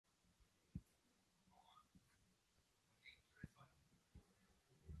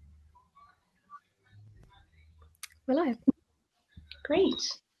We're live. Great.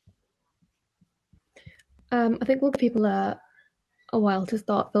 I think we'll give people a while to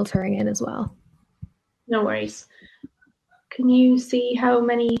start filtering in as well. No worries. Can you see how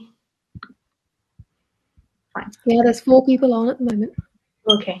many? Fine. Yeah, there's 4 people on at the moment.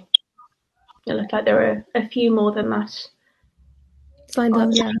 Okay. It looked like there were a few more than that. Signed up,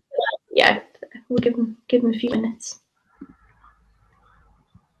 yeah. Yeah, we'll give them a few minutes.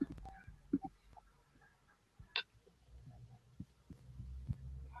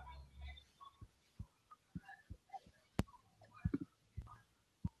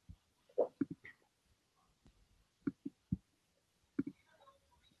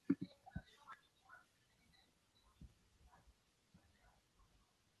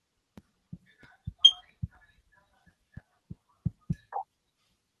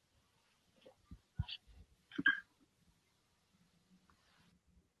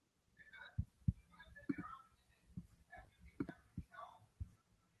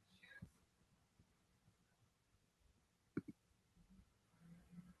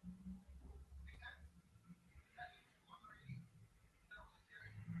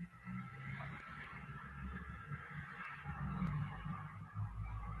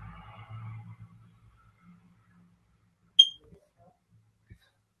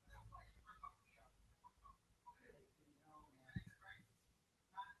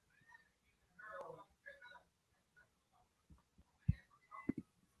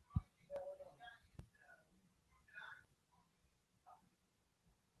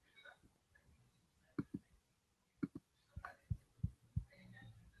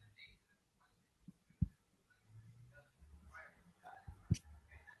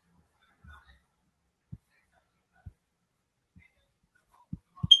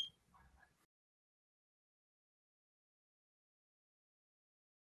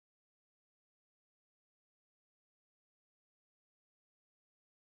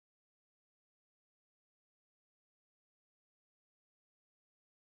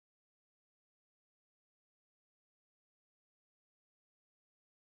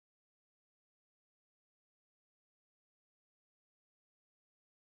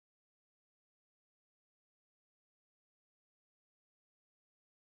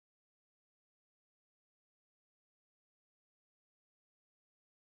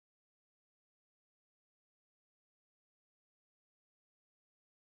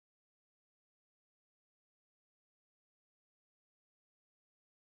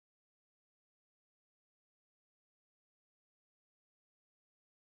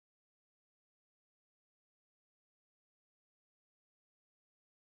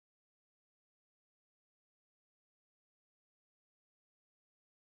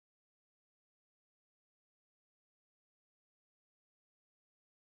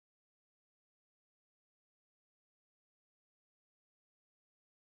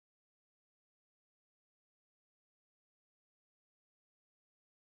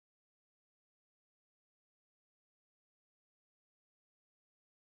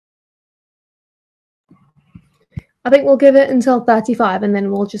 I think we'll give it until 35 and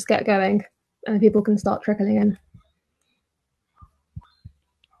then we'll just get going and people can start trickling in.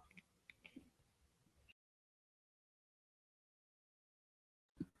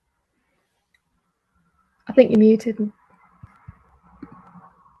 I think you're muted.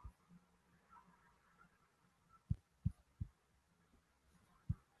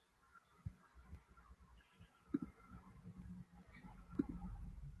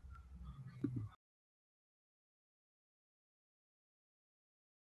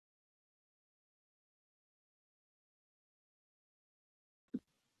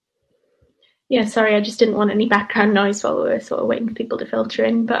 Yeah, sorry, I just didn't want any background noise while we were sort of waiting for people to filter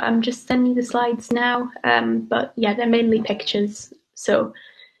in. But I'm just sending you the slides now. But yeah, they're mainly pictures, so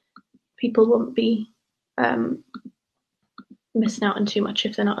people won't be missing out on too much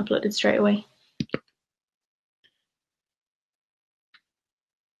if they're not uploaded straight away.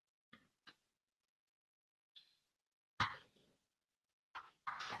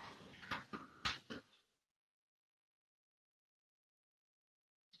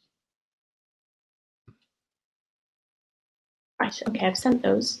 Right, okay, I've sent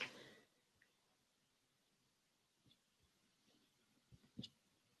those.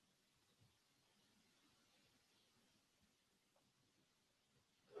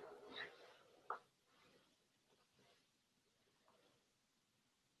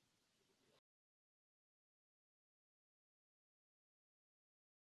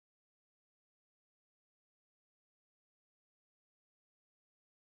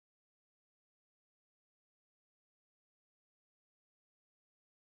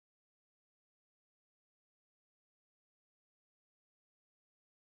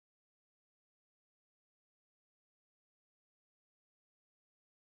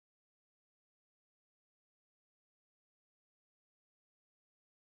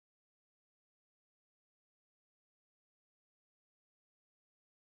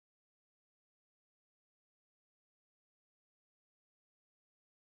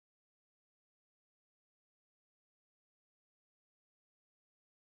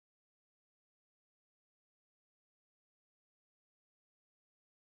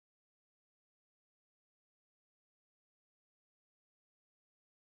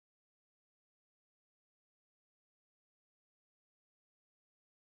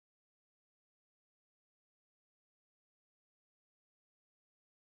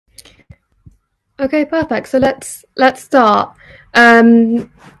 Okay, perfect. So let's start. My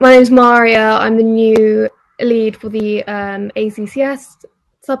name's Maria. I'm the new lead for the ACCS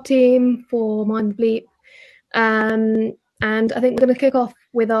sub team for Mind the Bleep. And I think we're going to kick off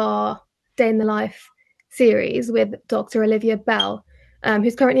with our Day in the Life series with Dr Olivia Bell,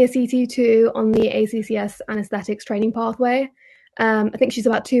 who's currently a CT2 on the ACCS Anaesthetics training pathway. I think she's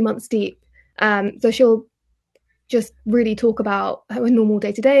about 2 months deep. So she'll just really talk about her normal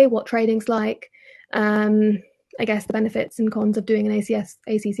day-to-day, what training's like, I guess the benefits and cons of doing an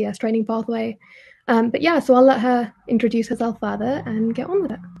ACCS training pathway. But yeah, so I'll let her introduce herself further and get on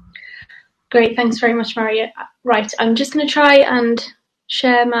with it. Great, thanks very much, Maria. Right, I'm just going to try and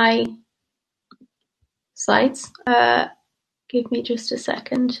share my slides. Give me just a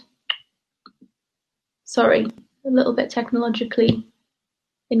second. Sorry, a little bit technologically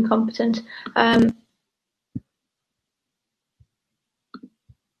incompetent.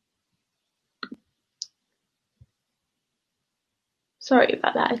 Sorry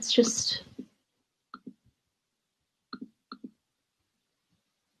about that, it's just...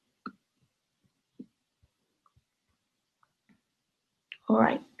 All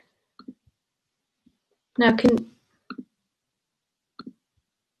right. Now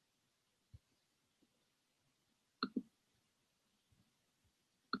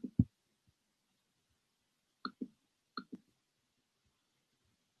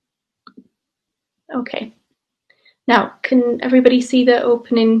okay. Now, can everybody see the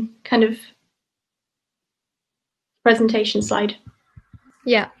opening kind of presentation slide?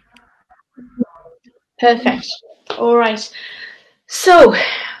 Yeah. Perfect. All right. So,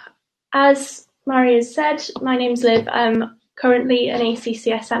 as Maria said, my name's Liv. I'm currently an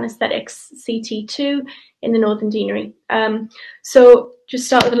ACCS Anaesthetics CT2 in the Northern Deanery. So just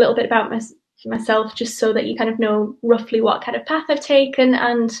start with a little bit about myself, just so that you kind of know roughly what kind of path I've taken,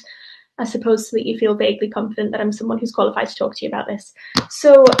 and I suppose so that you feel vaguely confident that I'm someone who's qualified to talk to you about this.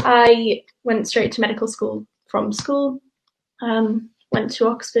 So I went straight to medical school from school, went to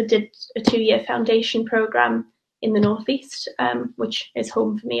Oxford, did a 2-year foundation programme in the Northeast, which is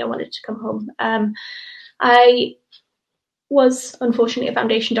home for me. I wanted to come home. I was unfortunately a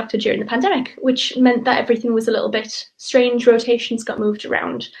foundation doctor during the pandemic, which meant that everything was a little bit strange. Rotations got moved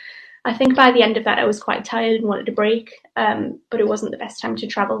around. I think by the end of that, I was quite tired and wanted a break, but it wasn't the best time to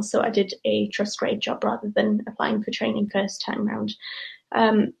travel, so I did a trust grade job rather than applying for training first time round.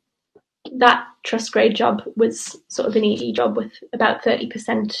 That trust grade job was sort of an ED job with about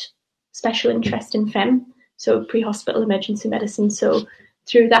 30% special interest in FEM, so pre-hospital emergency medicine. So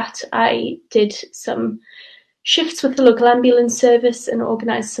through that, I did some shifts with the local ambulance service and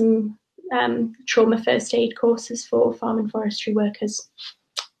organised some trauma first aid courses for farm and forestry workers.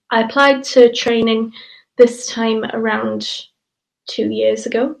 I applied to training this time around 2 years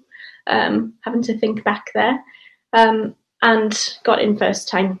ago, having to think back there, and got in first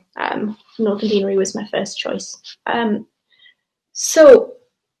time. Northern Deanery was my first choice. So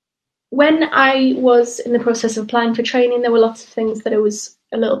when I was in the process of applying for training, there were lots of things that I was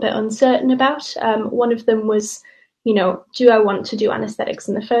a little bit uncertain about. One of them was, do I want to do anaesthetics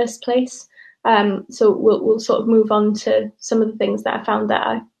in the first place? So we'll sort of move on to some of the things that I found that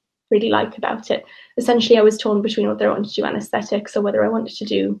I really like about it. Essentially, I was torn between whether I wanted to do anaesthetics or whether I wanted to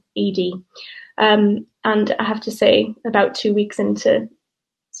do ED. And I have to say, about 2 weeks into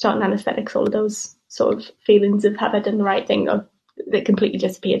starting anaesthetics, all of those sort of feelings of have I done the right thing, they completely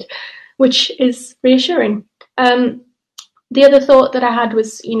disappeared, which is reassuring. The other thought that I had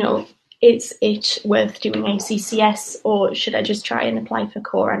was, is it worth doing ACCS, or should I just try and apply for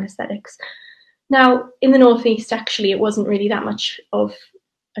core anaesthetics? Now, in the Northeast, actually, it wasn't really that much of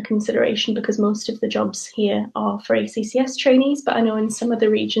a consideration because most of the jobs here are for ACCS trainees, but I know in some other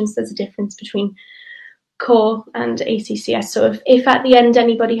regions there's a difference between core and ACCS. So if at the end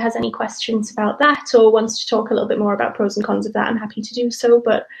anybody has any questions about that or wants to talk a little bit more about pros and cons of that, I'm happy to do so,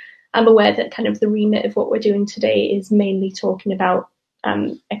 but I'm aware that kind of the remit of what we're doing today is mainly talking about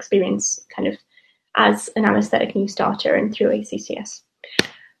experience kind of as an anaesthetic new starter and through ACCS.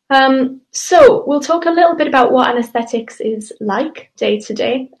 So we'll talk a little bit about what anaesthetics is like day to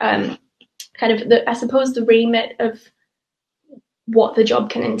day, kind of I suppose the remit of what the job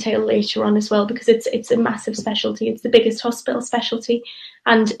can entail later on as well, because it's a massive specialty. It's the biggest hospital specialty,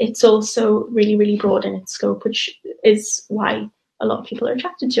 and it's also really, really broad in its scope, which is why a lot of people are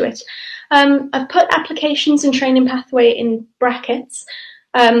attracted to it. I've put applications and training pathway in brackets,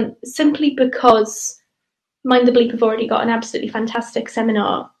 simply because Mind the Bleep have already got an absolutely fantastic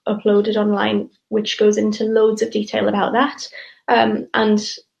seminar uploaded online, which goes into loads of detail about that.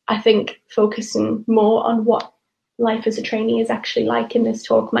 And I think focusing more on what life as a trainee is actually like in this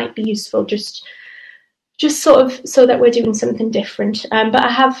talk might be useful, just just sort of so that we're doing something different. But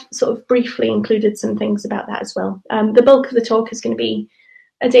I have sort of briefly included some things about that as well. The bulk of the talk is going to be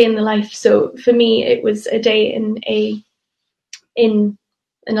a day in the life. So for me, it was a day in an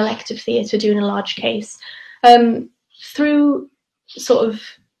elective theatre doing a large case. Through sort of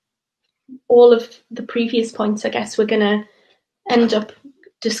all of the previous points, I guess we're going to end up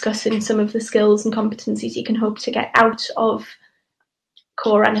discussing some of the skills and competencies you can hope to get out of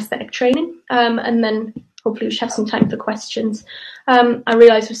core anaesthetic training, and then hopefully we should have some time for questions. I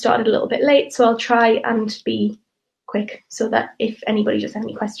realise we started a little bit late, so I'll try and be quick so that if anybody does have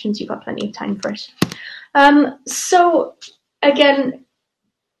any questions, you've got plenty of time for it. So again,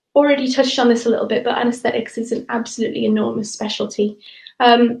 already touched on this a little bit, but anaesthetics is an absolutely enormous specialty.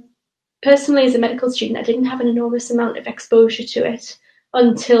 Personally, as a medical student, I didn't have an enormous amount of exposure to it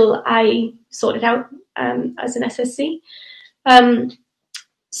until I sorted out as an SSC.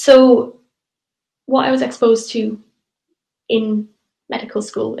 So what I was exposed to in medical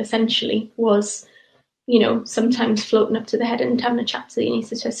school essentially was, you know, sometimes floating up to the head and having a chat to the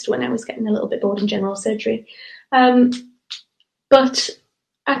anaesthetist when I was getting a little bit bored in general surgery. But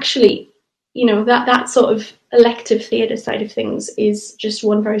actually, you know, that sort of elective theatre side of things is just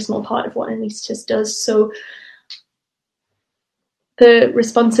one very small part of what an anaesthetist does. So the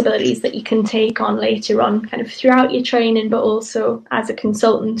responsibilities that you can take on later on kind of throughout your training, but also as a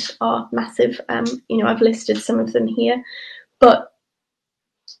consultant, are massive. You know, I've listed some of them here, but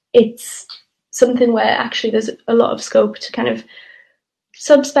it's something where actually there's a lot of scope to kind of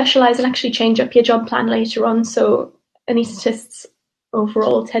subspecialise and actually change up your job plan later on. So anaesthetists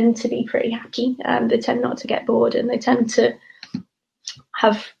overall tend to be pretty happy. They tend not to get bored, and they tend to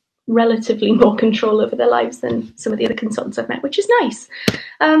have relatively more control over their lives than some of the other consultants I've met, which is nice.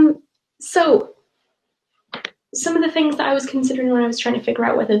 So some of the things that I was considering when I was trying to figure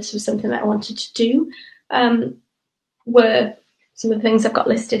out whether this was something that I wanted to do were some of the things I've got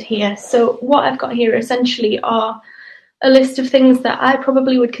listed here. So what I've got here essentially are a list of things that I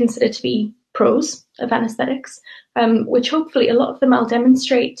probably would consider to be pros of anaesthetics, which hopefully a lot of them I'll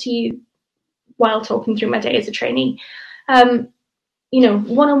demonstrate to you while talking through my day as a trainee. You know,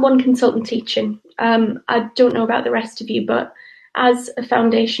 one-on-one consultant teaching. I don't know about the rest of you, but as a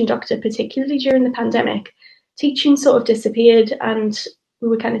foundation doctor, particularly during the pandemic, teaching sort of disappeared and we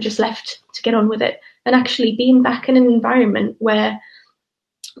were kind of just left to get on with it. And actually being back in an environment where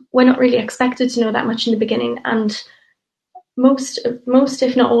we're not really expected to know that much in the beginning, and most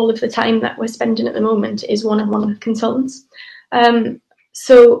if not all of the time that we're spending at the moment is one-on-one with consultants.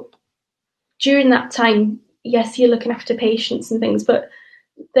 So during that time, yes, you're looking after patients and things, but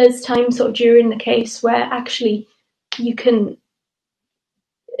there's times sort of during the case where actually you can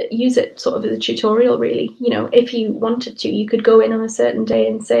use it sort of as a tutorial, really. You know, if you wanted to, you could go in on a certain day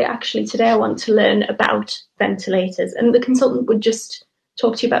and say, actually, today I want to learn about ventilators, and the consultant would just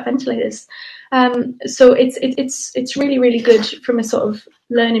talk to you about ventilators. So it's really, really good from a sort of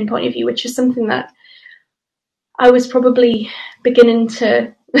learning point of view, which is something that I was probably beginning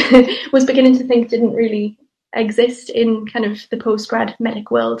to think didn't really exist in kind of the postgrad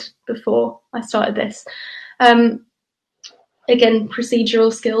medic world before I started this. Again,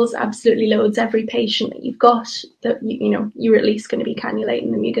 procedural skills, absolutely loads. Every patient that you've got, that you know, you're at least going to be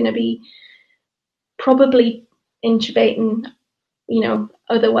cannulating them. You're going to be probably intubating, you know,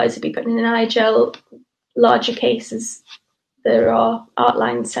 otherwise you'd be putting in an I-gel. Larger cases, there are art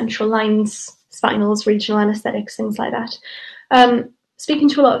lines, central lines, spinals, regional anaesthetics, things like that. Speaking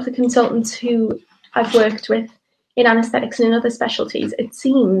to a lot of the consultants who I've worked with in anaesthetics and in other specialties, it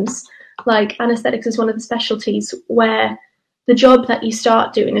seems like anaesthetics is one of the specialties where the job that you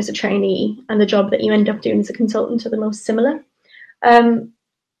start doing as a trainee and the job that you end up doing as a consultant are the most similar.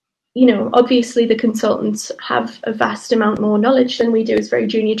 You know, obviously the consultants have a vast amount more knowledge than we do as very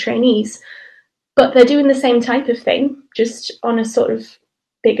junior trainees, but they're doing the same type of thing, just on a sort of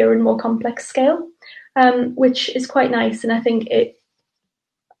bigger and more complex scale, which is quite nice. And I think it,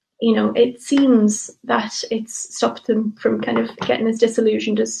 you know, it seems that it's stopped them from kind of getting as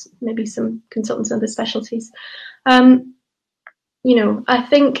disillusioned as maybe some consultants in other specialties. You know, I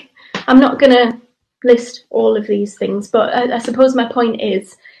think I'm not going to list all of these things, but I suppose my point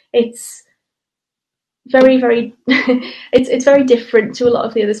is it's very, very, it's very different to a lot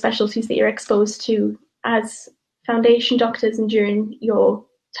of the other specialties that you're exposed to as foundation doctors and during your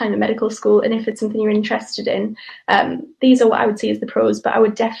time at medical school. And if it's something you're interested in, these are what I would see as the pros, but I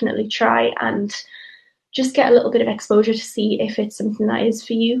would definitely try and just get a little bit of exposure to see if it's something that is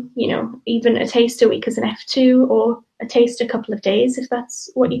for you. You know, even a taste a week as an F2, or a taste a couple of days if that's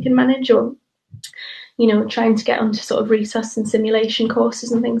what you can manage, or, you know, trying to get onto sort of resus and simulation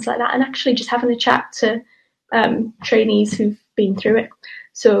courses and things like that, and actually just having a chat to trainees who've been through it.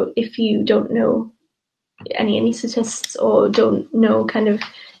 So if you don't know any anaesthetists or don't know kind of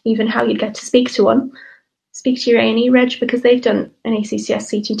even how you'd get to speak to one, speak to your A&E reg, because they've done an ACCS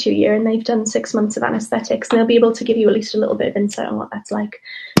CT2 year and they've done 6 months of anaesthetics, and they'll be able to give you at least a little bit of insight on what that's like.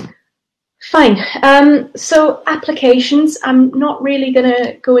 Fine. So applications, I'm not really going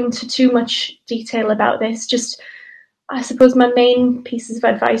to go into too much detail about this. Just, I suppose my main pieces of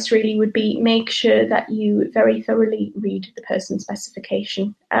advice really would be make sure that you very thoroughly read the person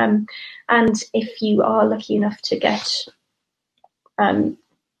specification. And if you are lucky enough to get to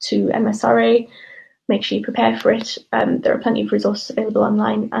MSRA, make sure you prepare for it. There are plenty of resources available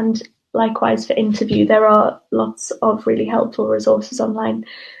online, and likewise for interview, there are lots of really helpful resources online.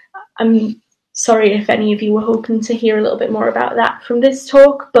 I'm sorry if any of you were hoping to hear a little bit more about that from this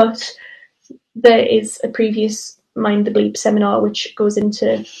talk, but there is a previous Mind the Bleep seminar which goes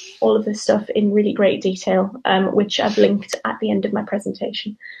into all of this stuff in really great detail, which I've linked at the end of my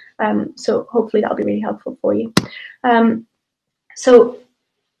presentation. So hopefully that'll be really helpful for you. So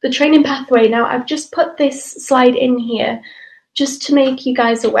the training pathway, now I've just put this slide in here just to make you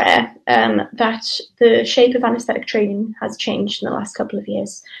guys aware that the shape of anaesthetic training has changed in the last couple of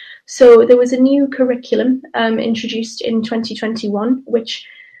years. So there was a new curriculum introduced in 2021, which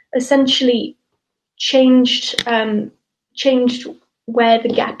essentially changed where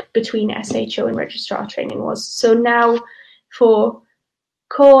the gap between SHO and registrar training was. So now for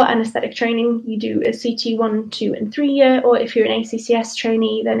core anaesthetic training, you do a CT 1, 2 and 3 year, or if you're an ACCS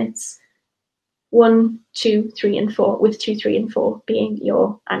trainee, then it's 1, 2, 3 and 4, with 2, 3 and 4 being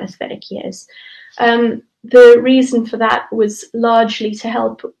your anaesthetic years. The reason for that was largely to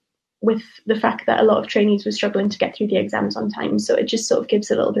help with the fact that a lot of trainees were struggling to get through the exams on time, so it just sort of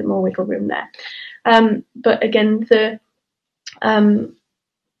gives a little bit more wiggle room there. But again, the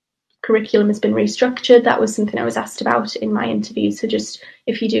curriculum has been restructured. That was something I was asked about in my interview, so just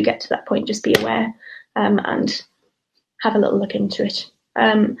if you do get to that point, just be aware and have a little look into it.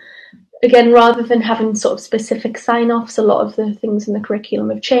 Again, rather than having sort of specific sign-offs, a lot of the things in the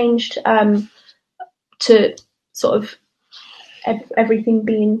curriculum have changed to sort of everything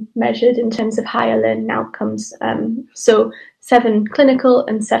being measured in terms of higher learning outcomes. So 7 clinical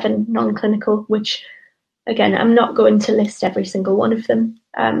and 7 non-clinical, which again, I'm not going to list every single one of them,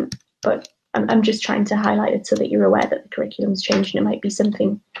 but I'm just trying to highlight it so that you're aware that the curriculum's changed, and it might be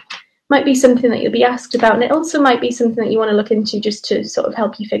something that you'll be asked about, and it also might be something that you want to look into just to sort of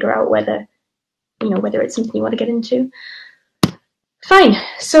help you figure out whether it's something you want to get into. Fine,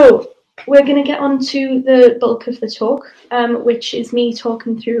 so we're going to get on to the bulk of the talk, which is me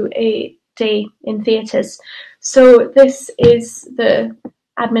talking through a day in theatres. So this is the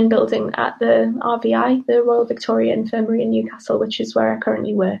admin building at the RVI, the Royal Victoria Infirmary in Newcastle, which is where I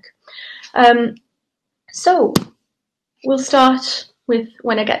currently work. So we'll start with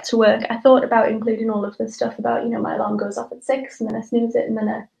when I get to work. I thought about including all of this stuff about, my alarm goes off at 6 and then I snooze it and then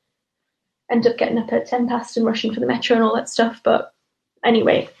I end up getting up at 10 past and rushing for the metro and all that stuff. But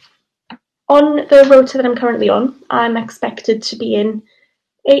anyway, on the rota that I'm currently on, I'm expected to be in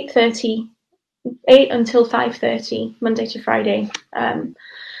 8 until 5:30, Monday to Friday. And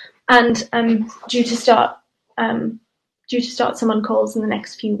I'm due to start some on calls in the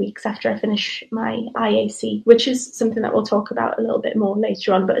next few weeks after I finish my IAC, which is something that we'll talk about a little bit more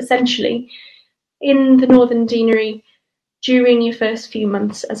later on. But essentially, in the Northern Deanery, during your first few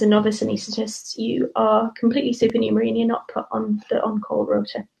months as a novice anaesthetist, you are completely supernumerary and you're not put on the on-call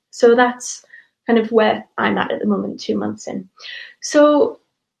rota. So that's kind of where I'm at the moment, 2 months in. So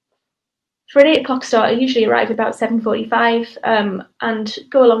for an 8 o'clock start, I usually arrive about 7:45 and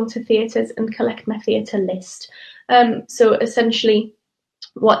go along to theatres and collect my theatre list. So essentially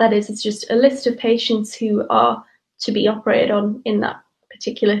what that is just a list of patients who are to be operated on in that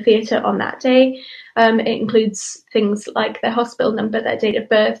particular theatre on that day. It includes things like their hospital number, their date of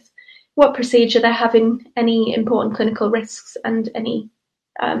birth, what procedure they're having, any important clinical risks, and any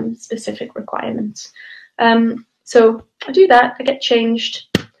specific requirements. So I do that, I get changed,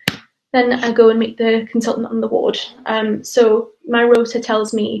 then I go and meet the consultant on the ward. So my rota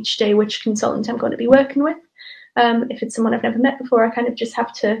tells me each day which consultant I'm going to be working with. If it's someone I've never met before, I kind of just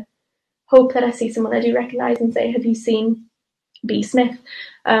have to hope that I see someone I do recognise and say, have you seen B. Smith?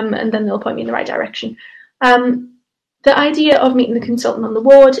 And then they'll point me in the right direction. The idea of meeting the consultant on the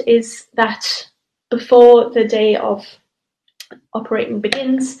ward is that before the day of operating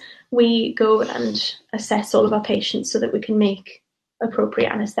begins, we go and assess all of our patients so that we can make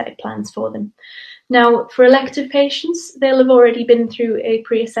appropriate anaesthetic plans for them. Now, for elective patients, they'll have already been through a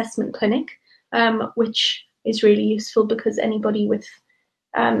pre-assessment clinic, which is really useful because anybody with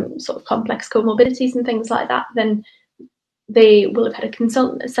sort of complex comorbidities and things like that, then they will have had a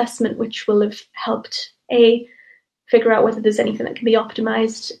consultant assessment, which will have helped figure out whether there's anything that can be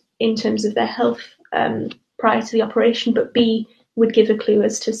optimized in terms of their health prior to the operation, but B, would give a clue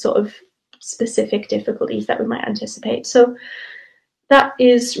as to sort of specific difficulties that we might anticipate. So that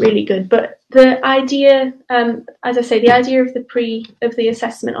is really good. But the idea, as I say, the idea of the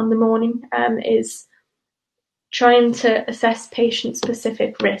assessment on the morning is trying to assess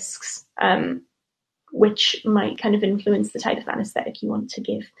patient-specific risks, which might kind of influence the type of anaesthetic you want to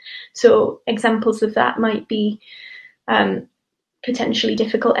give. So examples of that might be potentially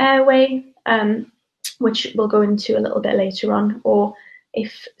difficult airway, which we'll go into a little bit later on, or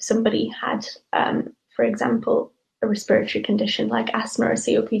if somebody had, for example, a respiratory condition like asthma or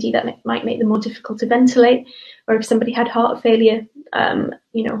COPD that might make them more difficult to ventilate, or if somebody had heart failure,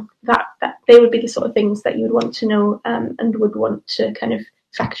 that they would be the sort of things that you would want to know and would want to kind of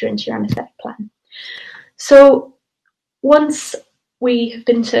factor into your anaesthetic plan. So once we have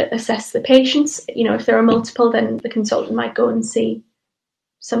been to assess the patients, if there are multiple, then the consultant might go and see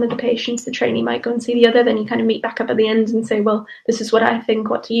some of the patients, the trainee might go and see the other, then you kind of meet back up at the end and say, well, this is what I think,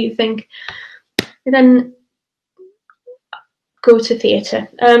 what do you think? And then go to theatre.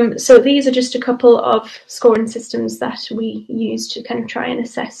 So these are just a couple of scoring systems that we use to kind of try and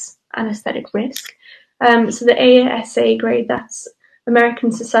assess anaesthetic risk. So the ASA grade, that's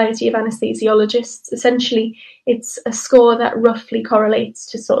American Society of Anesthesiologists. Essentially, it's a score that roughly correlates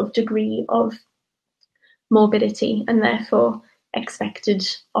to sort of degree of morbidity and therefore expected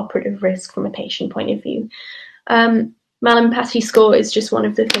operative risk from a patient point of view. Mallampati score is just one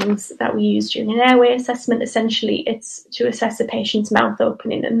of the things that we use during an airway assessment. Essentially, it's to assess a patient's mouth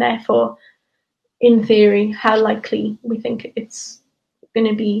opening and therefore, in theory, how likely we think it's going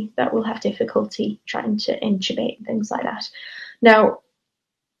to be that we'll have difficulty trying to intubate and things like that. Now,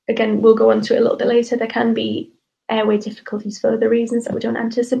 again, we'll go on to it a little bit later. There can be airway difficulties for other reasons that we don't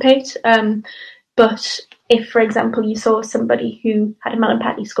anticipate. But if, for example, you saw somebody who had a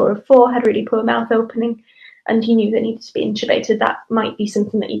Mallampati score of 4, had really poor mouth opening, and you knew they needed to be intubated, that might be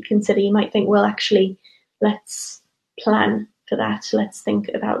something that you'd consider. You might think, well, actually, let's plan for that. Let's think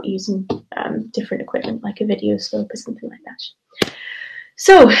about using different equipment like a video scope or something like that.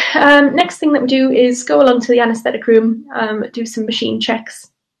 So next thing that we do is go along to the anaesthetic room, do some machine checks,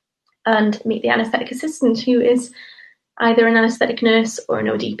 and meet the anaesthetic assistant, who is either an anaesthetic nurse or an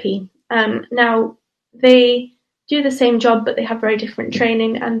ODP. Now, they do the same job, but they have very different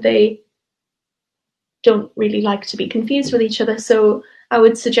training, and they don't really like to be confused with each other. So I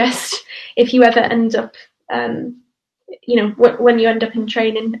would suggest, if you ever end up, when you end up in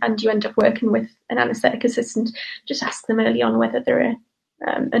training and you end up working with an anaesthetic assistant, just ask them early on whether they're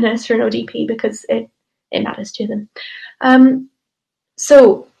a nurse or an ODP, because it matters to them.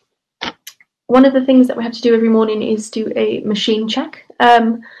 So one of the things that we have to do every morning is do a machine check.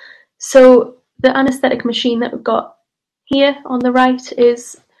 So the anaesthetic machine that we've got here on the right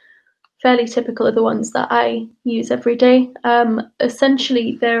is fairly typical of the ones that I use every day.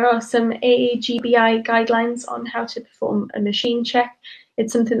 Essentially, there are some AAGBI guidelines on how to perform a machine check.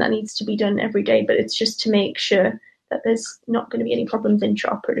 It's something that needs to be done every day, but it's just to make sure that there's not going to be any problems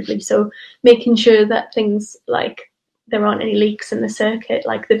intraoperatively. So making sure that things like there aren't any leaks in the circuit,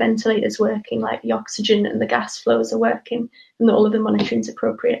 like the ventilator's working, like the oxygen and the gas flows are working, and that all of the monitoring's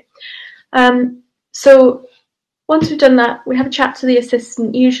appropriate. So once we've done that, we have a chat to the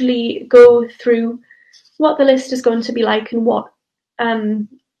assistant, usually go through what the list is going to be like and what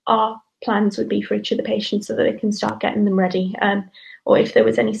our plans would be for each of the patients so that they can start getting them ready. Or if there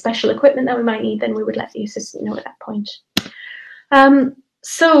was any special equipment that we might need, then we would let the assistant know at that point.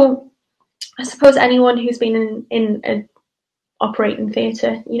 So I suppose anyone who's been in an operating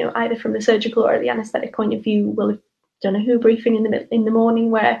theatre, either from the surgical or the anaesthetic point of view, will have done a WHO briefing in the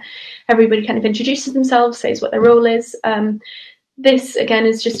morning where everybody kind of introduces themselves, says what their role is. This, again,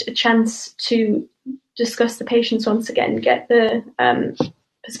 is just a chance to discuss the patients once again, get the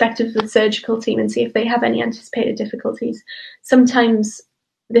perspective of the surgical team and see if they have any anticipated difficulties. Sometimes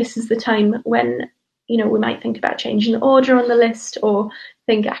this is the time when, we might think about changing the order on the list, or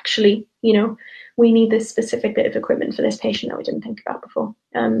think, actually, we need this specific bit of equipment for this patient that we didn't think about before.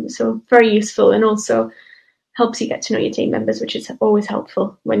 So very useful, and also helps you get to know your team members, which is always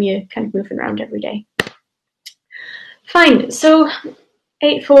helpful when you're kind of moving around every day. Fine, so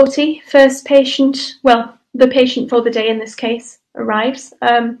 8:40, first patient, well, the patient for the day in this case, arrives.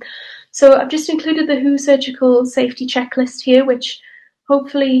 So I've just included the WHO surgical safety checklist here, which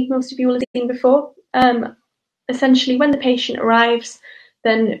hopefully most of you will have seen before. Essentially, when the patient arrives,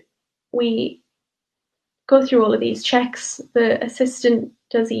 then we go through all of these checks. The assistant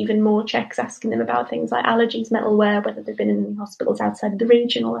does even more checks, asking them about things like allergies, metal wear, whether they've been in any hospitals outside of the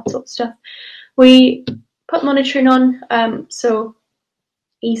region, all that sort of stuff. We put monitoring on, so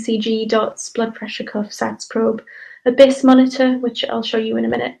ECG dots, blood pressure cuff, SATS probe, a BIS monitor, which I'll show you in a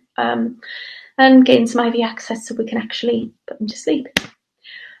minute, and gain some IV access so we can actually put them to sleep.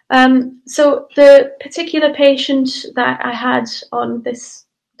 So the particular patient that I had on this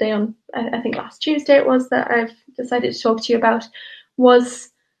day, on I think last Tuesday it was, that I've decided to talk to you about, was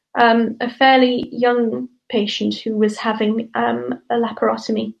a fairly young patient who was having a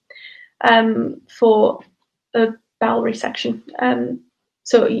laparotomy for a bowel resection.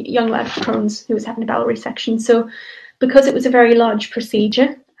 So a young lad with Crohn's who was having a bowel resection. So because it was a very large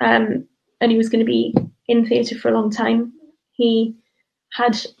procedure, and he was going to be in theatre for a long time, he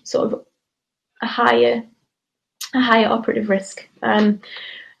had sort of a higher operative risk.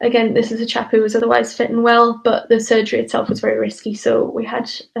 Again, this is a chap who was otherwise fit and well, but the surgery itself was very risky, so we had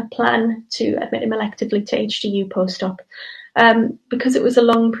a plan to admit him electively to HDU post-op. Because it was a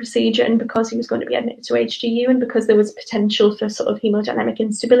long procedure, and because he was going to be admitted to HDU, and because there was potential for sort of hemodynamic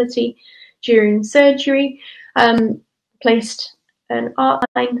instability during surgery, placed an art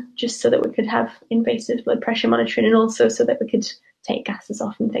line just so that we could have invasive blood pressure monitoring, and also so that we could take gases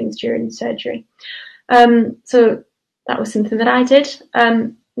off and things during surgery. So that was something that I did.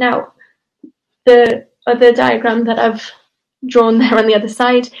 Now, the other diagram that I've drawn there on the other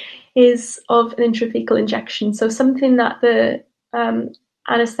side is of an intrathecal injection. So something that the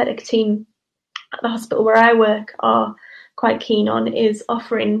anaesthetic team at the hospital where I work are quite keen on is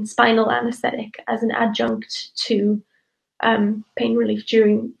offering spinal anaesthetic as an adjunct to pain relief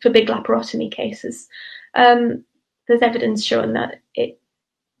for big laparotomy cases. There's evidence showing that it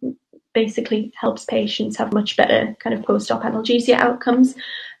basically helps patients have much better kind of post-op analgesia outcomes.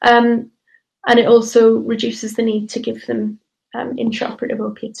 And it also reduces the need to give them intraoperative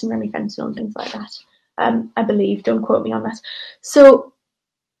opiates and remifentanil and things like that. I believe, don't quote me on that. So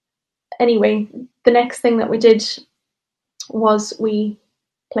anyway, the next thing that we did was we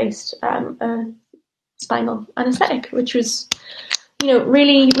placed a spinal anaesthetic, which was,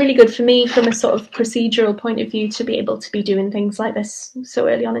 really, really good for me from a sort of procedural point of view to be able to be doing things like this so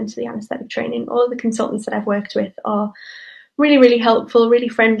early on into the anaesthetic training. All of the consultants that I've worked with are really, really helpful, really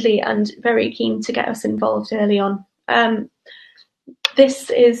friendly, and very keen to get us involved early on.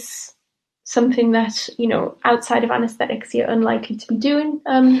 This is something that, outside of anaesthetics, you're unlikely to be doing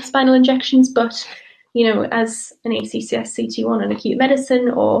spinal injections, but, as an ACCS CT1 in acute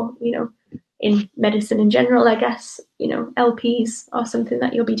medicine, or, in medicine in general, I guess, LPs are something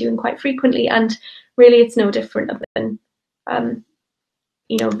that you'll be doing quite frequently, and really it's no different other than,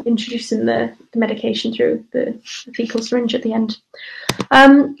 introducing the medication through the fecal syringe at the end.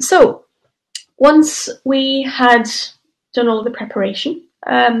 So once we had done all the preparation,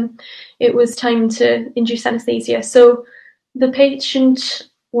 it was time to induce anaesthesia. So the patient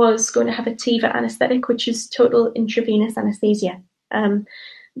was going to have a TIVA anaesthetic, which is total intravenous anaesthesia.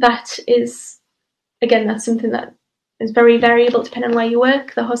 That is, again, that's something that is very variable depending on where you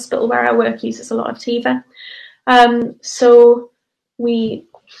work. The hospital where I work uses a lot of TIVA. So we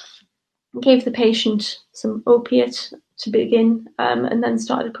gave the patient some opiate to begin, and then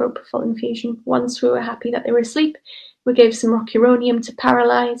started a propofol infusion. Once we were happy that they were asleep, we gave some rocuronium to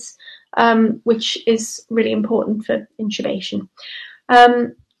paralyze, which is really important for intubation.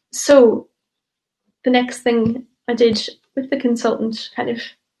 So the next thing I did with the consultant kind of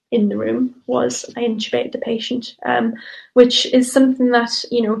in the room was I intubated the patient, which is something that,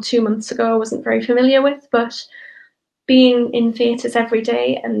 2 months ago I wasn't very familiar with, but being in theatres every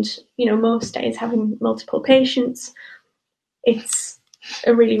day and, most days having multiple patients, it's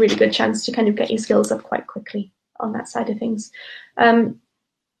a really, really good chance to kind of get your skills up quite quickly on that side of things.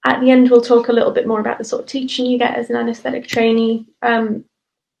 At the end, we'll talk a little bit more about the sort of teaching you get as an anaesthetic trainee.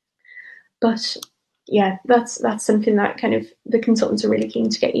 But yeah, that's something that kind of the consultants are really keen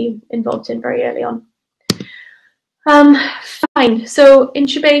to get you involved in very early on. Fine. So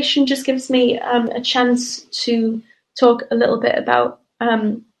intubation just gives me a chance to talk a little bit about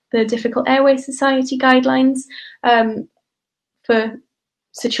the Difficult Airway Society guidelines for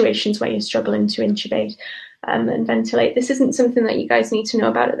situations where you're struggling to intubate and ventilate. This isn't something that you guys need to know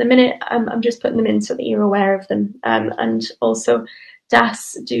about at the minute. I'm just putting them in so that you're aware of them. And also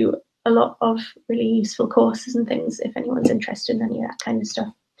DAS do a lot of really useful courses and things if anyone's interested in any of that kind of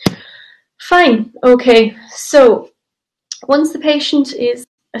stuff. Fine. Okay. So once the patient is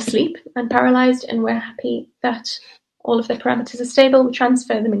asleep and paralysed and we're happy that all of their parameters are stable, we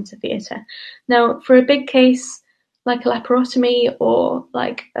transfer them into theatre. Now, for a big case like a laparotomy or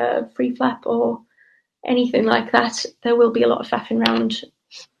like a free flap or anything like that, there will be a lot of faffing around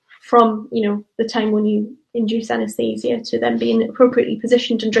from, the time when you induce anaesthesia to them being appropriately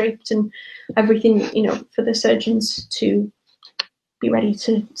positioned and draped and everything, for the surgeons to be ready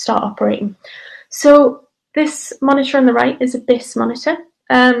to start operating. So this monitor on the right is a BIS monitor.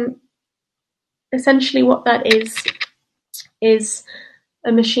 Essentially what that is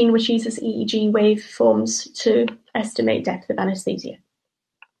a machine which uses EEG waveforms to estimate depth of anaesthesia.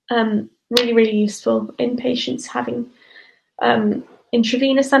 Really, really useful in patients having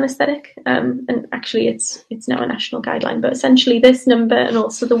intravenous anaesthetic, and actually it's now a national guideline, but essentially this number and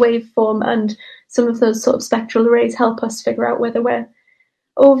also the waveform and some of those sort of spectral arrays help us figure out whether we're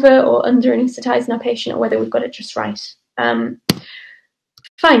over or under anaesthetising our patient or whether we've got it just right.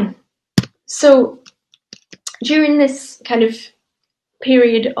 Fine. So during this kind of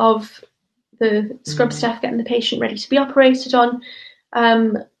period of the scrub staff getting the patient ready to be operated on,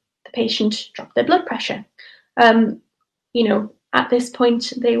 the patient dropped their blood pressure. At this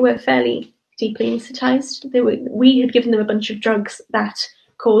point, they were fairly deeply anaesthetised. We had given them a bunch of drugs that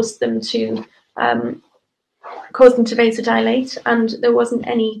caused them to vasodilate, and there wasn't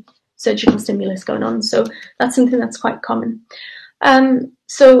any surgical stimulus going on. So that's something that's quite common.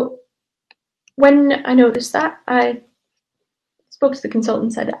 So when I noticed that, I spoke to the consultant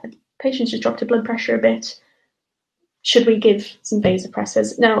and said, patients just dropped her blood pressure a bit. Should we give some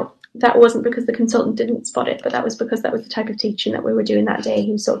vasopressors? Now, that wasn't because the consultant didn't spot it, but that was because that was the type of teaching that we were doing that day.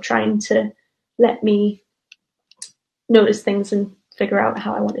 He was sort of trying to let me notice things and figure out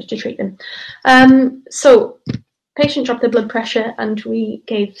how I wanted to treat them. So patient dropped their blood pressure and we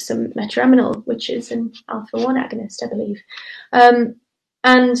gave some metreminol, which is an alpha-1 agonist, I believe.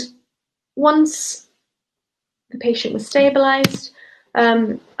 And once the patient was stabilised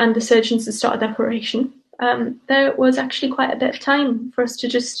and the surgeons had started the operation, there was actually quite a bit of time for us to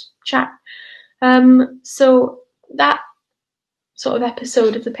just chat. So that sort of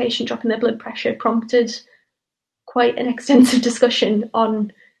episode of the patient dropping their blood pressure prompted quite an extensive discussion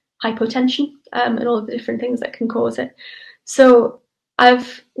on hypotension and all of the different things that can cause it. So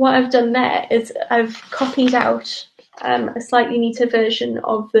what I've done there is I've copied out a slightly neater version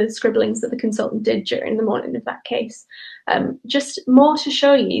of the scribblings that the consultant did during the morning of that case, just more to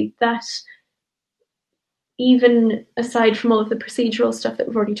show you that even aside from all of the procedural stuff that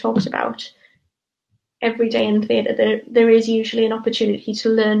we've already talked about, every day in theatre there is usually an opportunity to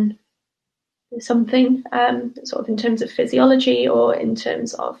learn something, sort of in terms of physiology or in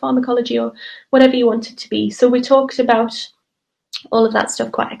terms of pharmacology or whatever you want it to be. So we talked about all of that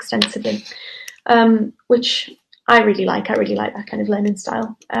stuff quite extensively, which I really like that kind of learning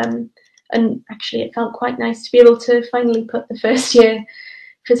style. And actually it felt quite nice to be able to finally put the first year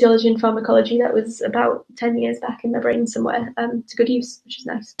physiology and pharmacology that was about 10 years back in my brain somewhere to good use, which is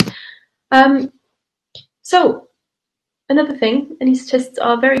nice. So another thing, anaesthetists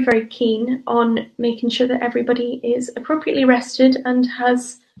are very, very keen on making sure that everybody is appropriately rested and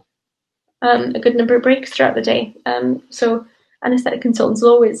has a good number of breaks throughout the day. So anaesthetic consultants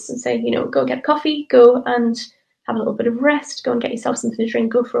will always say, go get coffee, go and have a little bit of rest, go and get yourself something to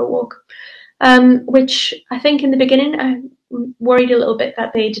drink, go for a walk. Which I think in the beginning I worried a little bit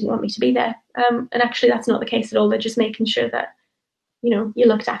that they didn't want me to be there. And actually that's not the case at all. They're just making sure that, you're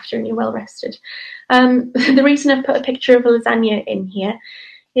looked after and you're well rested. The reason I've put a picture of a lasagna in here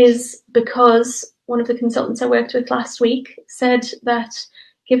is because one of the consultants I worked with last week said that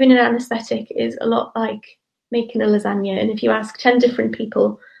giving an anaesthetic is a lot like making a lasagna. And if you ask 10 different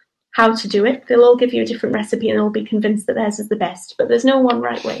people how to do it, they'll all give you a different recipe and they'll be convinced that theirs is the best, but there's no one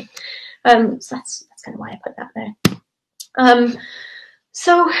right way. So that's kind of why I put that there.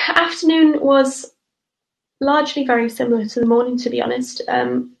 So afternoon was largely very similar to the morning, to be honest.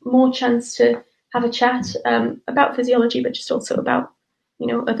 More chance to have a chat about physiology, but just also about,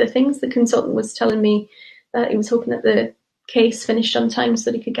 other things. The consultant was telling me that he was hoping that the case finished on time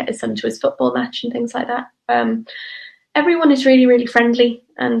so that he could get his son to his football match and things like that. Everyone is really, really friendly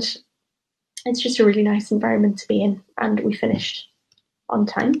and it's just a really nice environment to be in. And we finished on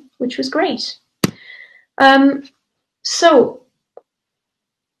time, which was great. So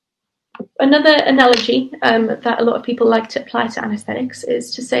another analogy that a lot of people like to apply to anaesthetics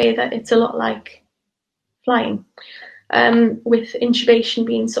is to say that it's a lot like flying, with intubation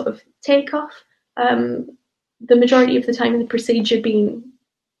being sort of takeoff, the majority of the time in the procedure being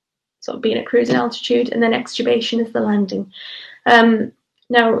at cruising altitude, and then extubation is the landing.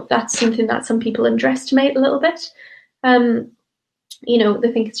 Now that's something that some people underestimate a little bit.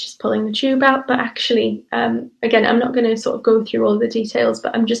 They think it's just pulling the tube out, but actually, again, I'm not going to sort of go through all the details,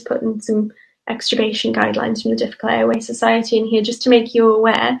 but I'm just putting some extubation guidelines from the Difficult Airway Society in here just to make you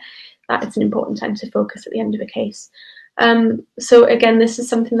aware that it's an important time to focus at the end of a case. So again, this is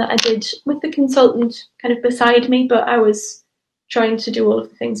something that I did with the consultant kind of beside me, but I was trying to do all of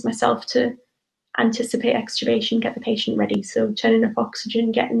the things myself to anticipate extubation, get the patient ready. So turning up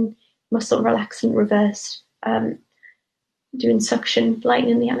oxygen, getting muscle relaxant reversed, doing suction,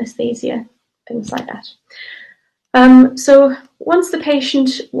 lightening the anaesthesia, things like that. So once the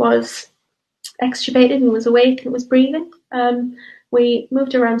patient was extubated and was awake and was breathing, we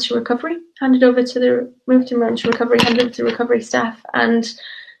moved around to recovery, handed over to the recovery staff, and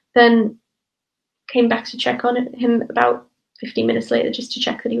then came back to check on him about 15 minutes later just to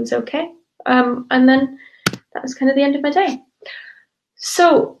check that he was okay. And then that was kind of the end of my day.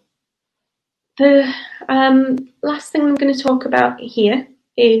 So the last thing I'm going to talk about here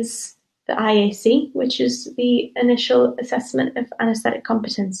is the IAC, which is the Initial Assessment of Anaesthetic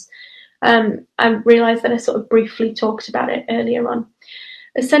Competence. I realised that I sort of briefly talked about it earlier on.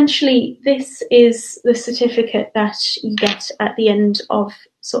 Essentially, this is the certificate that you get at the end of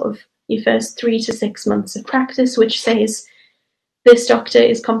sort of your first 3 to 6 months of practice, which says this doctor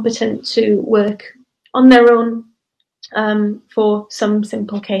is competent to work on their own for some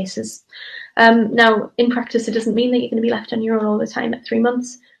simple cases. Now, in practice, it doesn't mean that you're going to be left on your own all the time at 3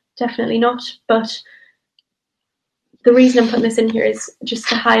 months. Definitely not. But the reason I'm putting this in here is just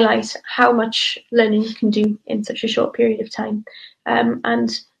to highlight how much learning you can do in such a short period of time,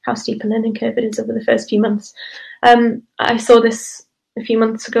 and how steep a learning curve it is over the first few months. I saw this a few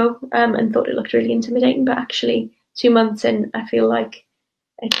months ago and thought it looked really intimidating, but actually 2 months in, I feel like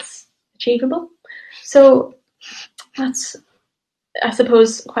it's achievable. So that's, I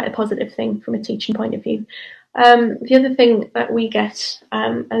suppose, quite a positive thing from a teaching point of view. The other thing that we get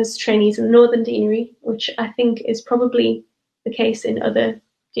as trainees in the Northern Deanery, which I think is probably the case in other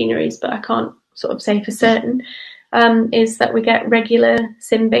deaneries, but I can't sort of say for certain, is that we get regular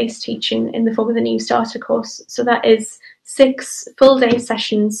sim-based teaching in the form of the New Starter course. So that is 6 full-day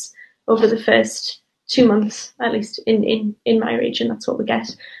sessions over the first 2 months, at least in my region. That's what we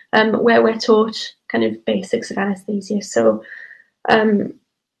get, where we're taught kind of basics of anaesthesia. So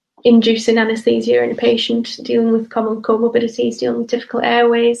inducing anaesthesia in a patient, dealing with common comorbidities, dealing with difficult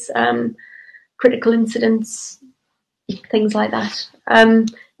airways, critical incidents, things like that,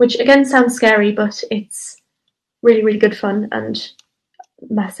 which again sounds scary, but it's really, really good fun and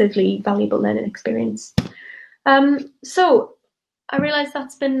massively valuable learning experience. So I realise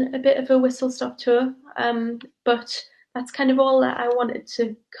that's been a bit of a whistle-stop tour, but that's kind of all that I wanted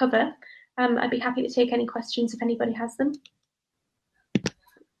to cover. I'd be happy to take any questions if anybody has them.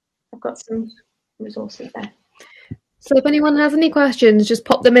 I've got some resources there. So if anyone has any questions, just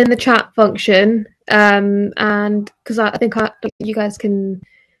pop them in the chat function, and because I think you guys can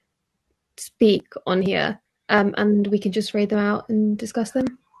speak on here, and we can just read them out and discuss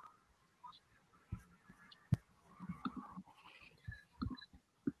them.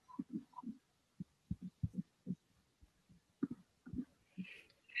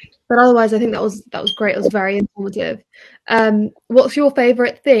 But otherwise, I think that was great. It was very informative. What's your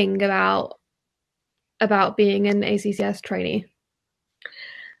favourite thing about being an ACCS trainee?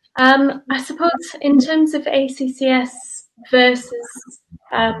 I suppose in terms of ACCS versus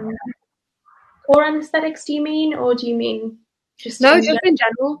core anaesthetics, do you mean, or do you mean just in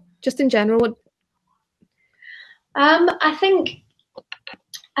general? Just in general. I think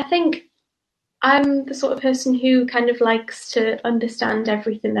I'm the sort of person who kind of likes to understand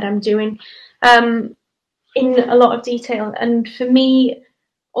everything that I'm doing in a lot of detail. And for me,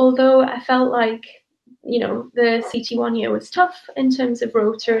 although I felt like, you know, the CT1 year was tough in terms of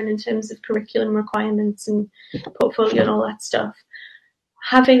rota and in terms of curriculum requirements and portfolio and all that stuff,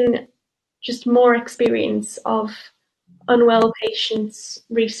 having just more experience of unwell patients,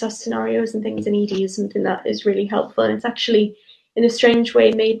 resus scenarios and things in ED is something that is really helpful. And it's actually, in a strange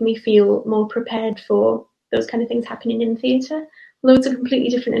way, made me feel more prepared for those kind of things happening in theatre. Although it's a completely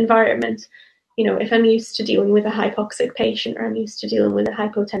different environment. You know, if I'm used to dealing with a hypoxic patient, or I'm used to dealing with a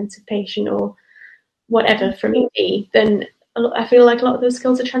hypotensive patient, or whatever from ED, then I feel like a lot of those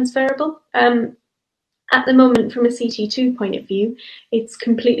skills are transferable. At the moment, from a CT2 point of view, it's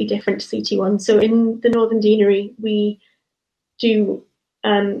completely different to CT1. So in the Northern Deanery, we do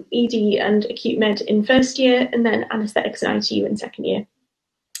ED and acute med in first year, and then anaesthetics and ITU in second year.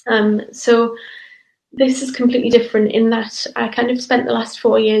 So this is completely different in that I kind of spent the last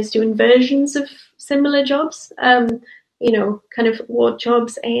 4 years doing versions of similar jobs, you know, kind of ward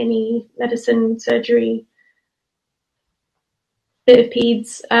jobs, A&E, medicine, surgery, bit of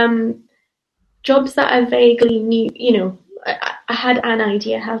peds, jobs that I vaguely knew, you know, I had an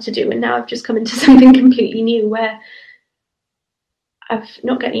idea how to do, and now I've just come into something completely new where I've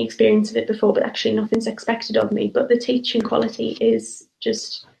not got any experience of it before, but actually nothing's expected of me. But the teaching quality is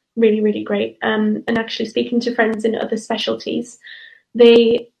just really, really great. And actually speaking to friends in other specialties,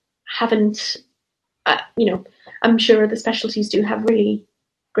 they haven't, I'm sure other specialties do have really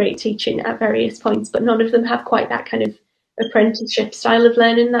great teaching at various points, but none of them have quite that kind of apprenticeship style of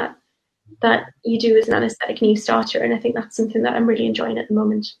learning that you do as an anaesthetic new starter. And I think that's something that I'm really enjoying at the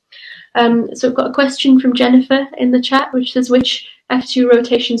moment. So I've got a question from Jennifer in the chat, which says, which F2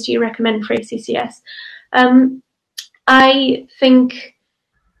 rotations do you recommend for ACCS? I think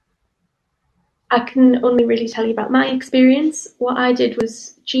I can only really tell you about my experience. What I did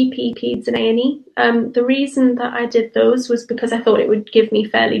was GP, Peds and A&E. The reason that I did those was because I thought it would give me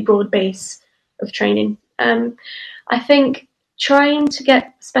fairly broad base of training. I think trying to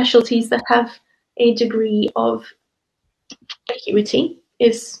get specialties that have a degree of acuity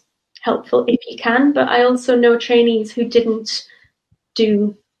is helpful if you can, but I also know trainees who didn't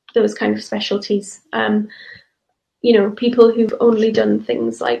do those kind of specialties. People who've only done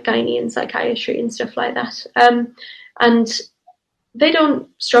things like gynae and psychiatry and stuff like that. And they don't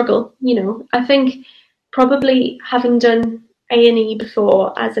struggle, I think probably having done A&E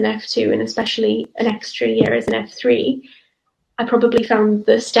before as an F2 and especially an extra year as an F3, I probably found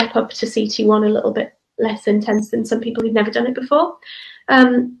the step up to CT1 a little bit less intense than some people who've never done it before.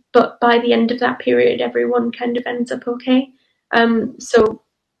 But by the end of that period, everyone kind of ends up okay. So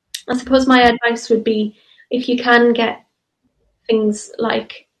I suppose my advice would be, if you can get things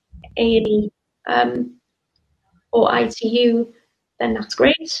like A&E or ITU, then that's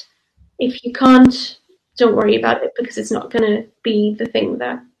great. If you can't, don't worry about it, because it's not going to be the thing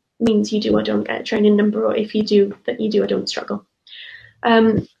that means you do or don't get a training number, or if you do, that you do or don't struggle.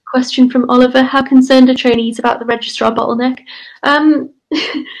 Question from Oliver: how concerned are trainees about the registrar bottleneck?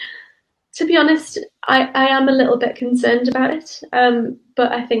 To be honest, I am a little bit concerned about it,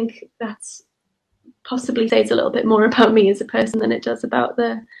 but I think that's possibly says a little bit more about me as a person than it does about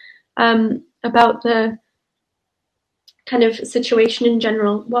the kind of situation in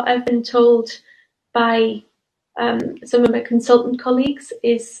general. What I've been told by some of my consultant colleagues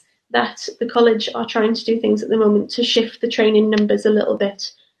is that the college are trying to do things at the moment to shift the training numbers a little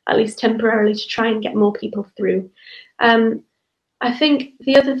bit, at least temporarily, to try and get more people through. I think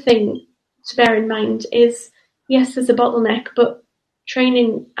the other thing to bear in mind is, yes, there's a bottleneck, but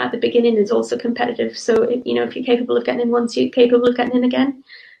training at the beginning is also competitive. So, if you're capable of getting in once, you're capable of getting in again.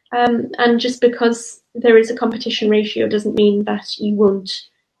 And just because there is a competition ratio doesn't mean that you won't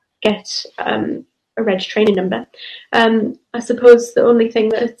get a reg training number. I suppose the only thing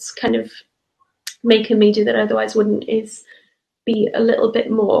that's kind of making me do that otherwise wouldn't is be a little bit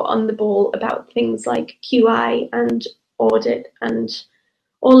more on the ball about things like QI and audit and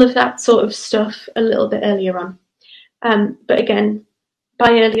all of that sort of stuff a little bit earlier on. But again, by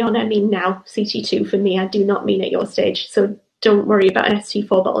early on, I mean now, CT2 for me. I do not mean at your stage. So don't worry about an ST4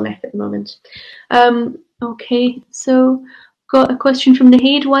 bottleneck at the moment. Okay, so got a question from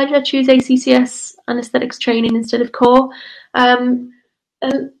Naheed. Why did I choose ACCS anaesthetics training instead of core?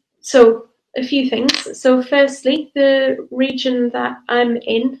 So a few things. So firstly, the region that I'm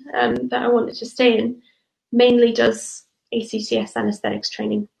in, that I wanted to stay in, mainly does ACCS anaesthetics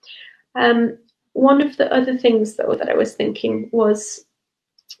training. One of the other things, though, that I was thinking was,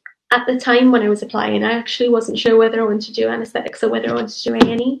 at the time when I was applying, I actually wasn't sure whether I wanted to do anaesthetics or whether I wanted to do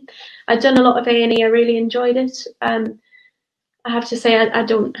A&E. I'd done a lot of A&E, I really enjoyed it. I have to say I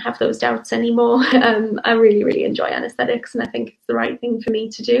don't have those doubts anymore. I really, really enjoy anaesthetics, and I think it's the right thing for me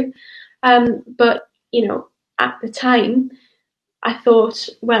to do. But, at the time, I thought,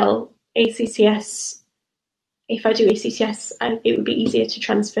 well, ACCS, if I do ACCS, it would be easier to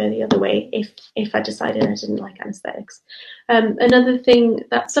transfer the other way if I decided I didn't like anaesthetics. Another thing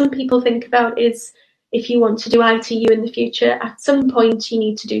that some people think about is, if you want to do ITU in the future, at some point you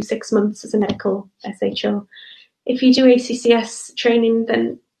need to do 6 months as a medical SHO. If you do ACCS training,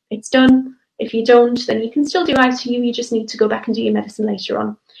 then it's done. If you don't, then you can still do ITU, you just need to go back and do your medicine later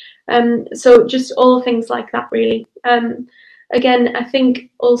on. So just all things like that, really. Again, I think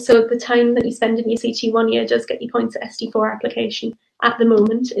also the time that you spend in your CT1 year does get you points at ST4 application at the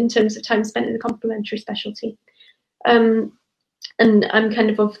moment in terms of time spent in the complementary specialty. And I'm kind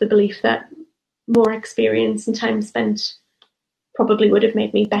of the belief that more experience and time spent probably would have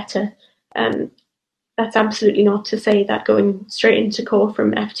made me better. That's absolutely not to say that going straight into core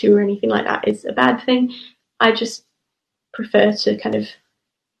from F2 or anything like that is a bad thing. I just prefer to kind of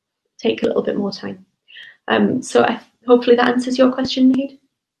take a little bit more time. So hopefully that answers your question, Naheed.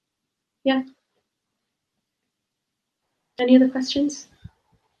 Yeah. Any other questions?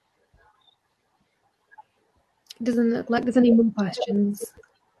 doesn't look like there's any more questions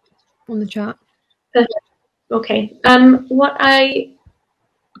on the chat. Perfect. Okay. What I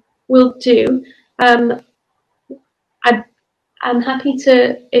will do, I'm happy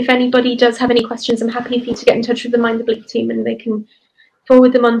to, if anybody does have any questions, I'm happy for you to get in touch with the Mind the Bleep team and they can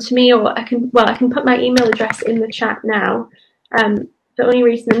forward them on to me, or I can put my email address in the chat now. The only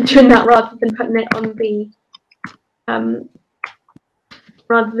reason I'm doing that rather than putting it on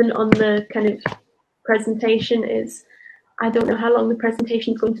the kind of presentation is I don't know how long the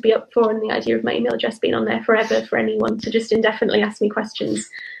presentation is going to be up for, and the idea of my email address being on there forever for anyone to just indefinitely ask me questions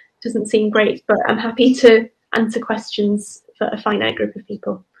doesn't seem great, but I'm happy to answer questions for a finite group of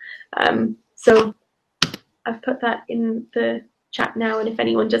people. So I've put that in the chat now, and if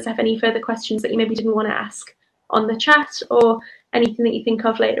anyone does have any further questions that you maybe didn't want to ask on the chat or anything that you think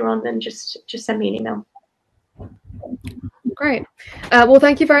of later on, then just send me an email. Great. Well,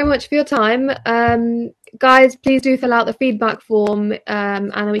 thank you very much for your time. Guys, please do fill out the feedback form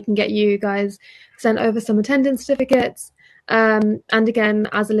and then we can get you guys sent over some attendance certificates. And again,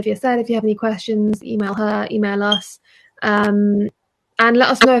 as Olivia said, if you have any questions, email her, email us. And let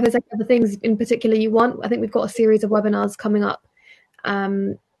us know if there's any other things in particular you want. I think we've got a series of webinars coming up.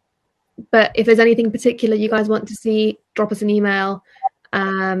 But if there's anything particular you guys want to see, drop us an email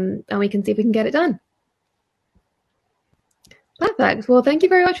and we can see if we can get it done. Perfect. Well, thank you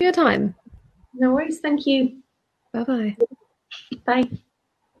very much for your time. No worries. Thank you. Bye-bye. Bye.